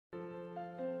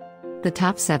The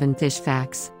top 7 fish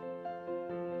facts.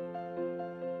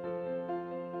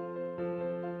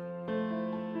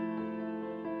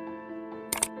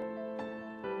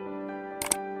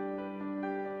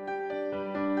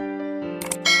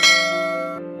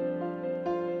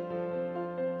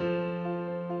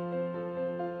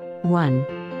 One.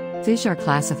 Fish are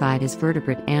classified as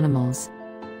vertebrate animals.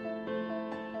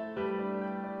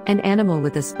 An animal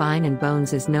with a spine and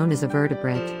bones is known as a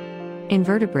vertebrate.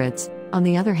 Invertebrates, on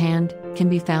the other hand, can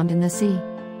be found in the sea.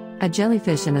 A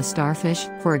jellyfish and a starfish,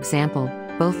 for example,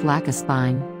 both lack a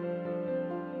spine.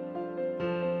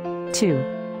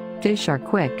 2. Fish are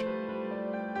quick.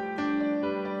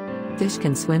 Fish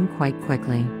can swim quite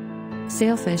quickly.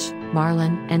 Sailfish,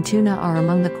 marlin, and tuna are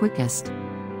among the quickest.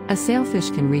 A sailfish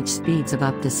can reach speeds of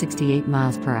up to 68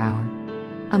 miles per hour.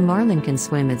 A marlin can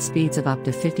swim at speeds of up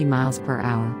to 50 miles per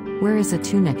hour, whereas a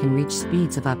tuna can reach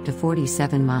speeds of up to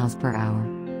 47 miles per hour.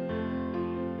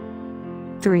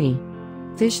 3.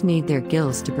 Fish need their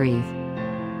gills to breathe.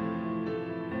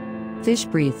 Fish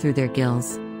breathe through their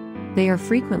gills. They are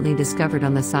frequently discovered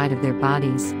on the side of their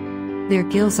bodies. Their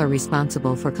gills are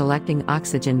responsible for collecting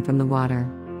oxygen from the water.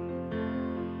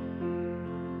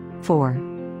 4.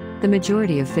 The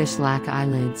majority of fish lack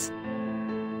eyelids.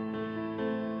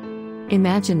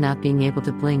 Imagine not being able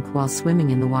to blink while swimming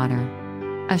in the water.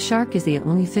 A shark is the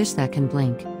only fish that can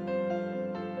blink.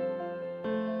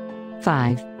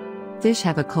 5. Fish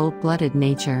have a cold-blooded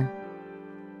nature.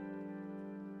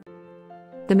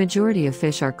 The majority of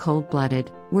fish are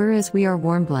cold-blooded, whereas we are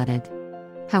warm-blooded.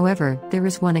 However, there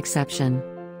is one exception.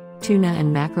 Tuna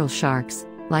and mackerel sharks,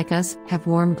 like us, have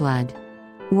warm blood.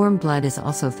 Warm blood is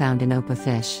also found in opah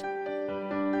fish.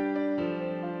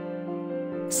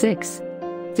 6.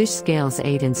 Fish scales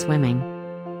aid in swimming.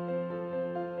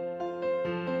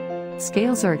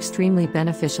 Scales are extremely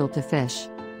beneficial to fish.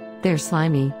 They're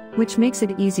slimy, which makes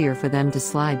it easier for them to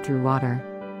slide through water.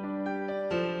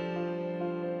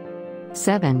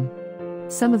 7.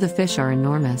 Some of the fish are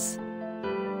enormous.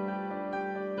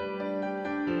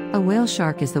 A whale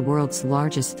shark is the world's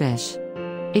largest fish.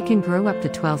 It can grow up to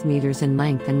 12 meters in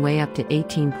length and weigh up to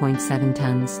 18.7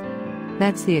 tons.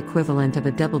 That's the equivalent of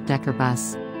a double-decker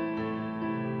bus.